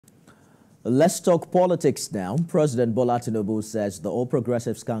Let's talk politics now. President Bola Tinubu says the All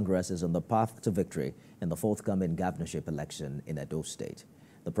Progressives Congress is on the path to victory in the forthcoming governorship election in Edo State.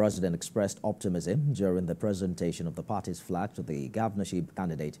 The president expressed optimism during the presentation of the party's flag to the governorship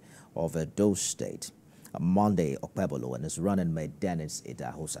candidate of Edo State, Monday, Okpebolo, and his running mate Dennis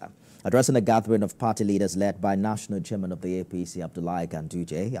Idahosa. Addressing a gathering of party leaders led by National Chairman of the APC, Abdullahi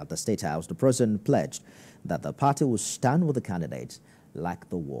Ganduje, at the State House, the president pledged that the party will stand with the candidates like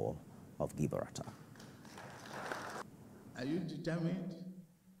the war of Gibraltar. Are you determined?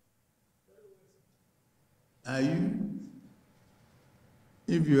 Are you?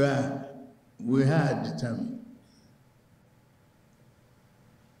 If you are, we are determined.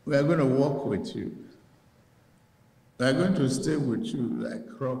 We are going to walk with you. We are going to stay with you like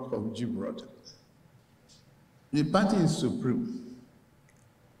Rock of Gibraltar. The party is supreme,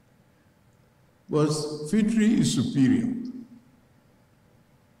 but victory is superior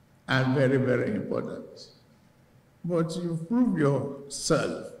and very, very important. But you prove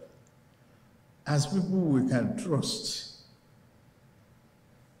yourself as people we can trust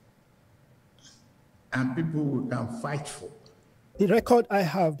and people we can fight for. The record I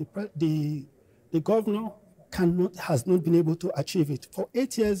have, the governor has not been able to achieve it for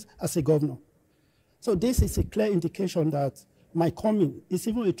 8 years as a governor. So this is a clear indication that my coming is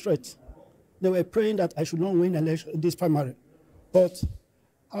even a threat. They were praying that I should not win election this primary. But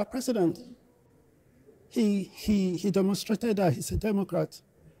our president, he demonstrated that he's a Democrat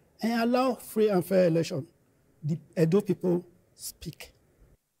and allow free and fair election. The Edo people speak.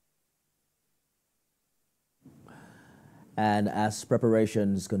 And as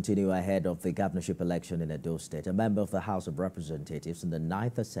preparations continue ahead of the governorship election in Edo State, a member of the House of Representatives in the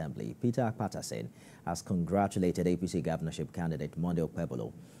 9th Assembly, Peter Akpatasin, has congratulated APC governorship candidate Monday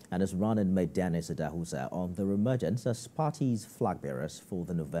Okpebolo and his running mate Dennis Idahosa on their emergence as party's flag bearers for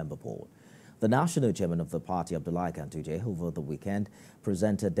the November poll. The national chairman of the party, Abdullahi Ganduje, over the weekend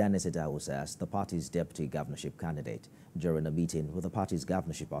presented Dennis Idahosa as the party's deputy governorship candidate during a meeting with the party's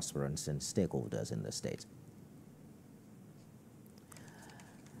governorship aspirants and stakeholders in the state.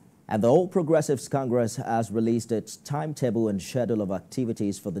 And the All Progressives Congress has released its timetable and schedule of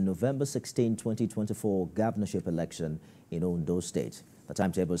activities for the November 16, 2024 governorship election in Ondo State. The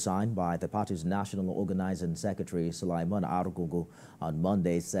timetable signed by the party's National Organizing Secretary, Sulaiman Argogo, on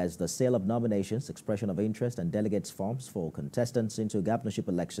Monday says the sale of nominations, expression of interest and delegates forms for contestants into a governorship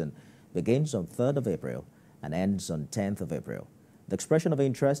election begins on 3rd of April and ends on 10th of April. The expression of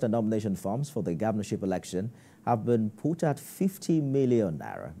interest and nomination forms for the governorship election have been put at 50 million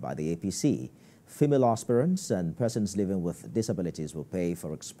naira by the APC. Female aspirants and persons living with disabilities will pay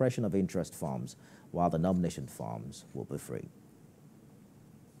for expression of interest forms, while the nomination forms will be free.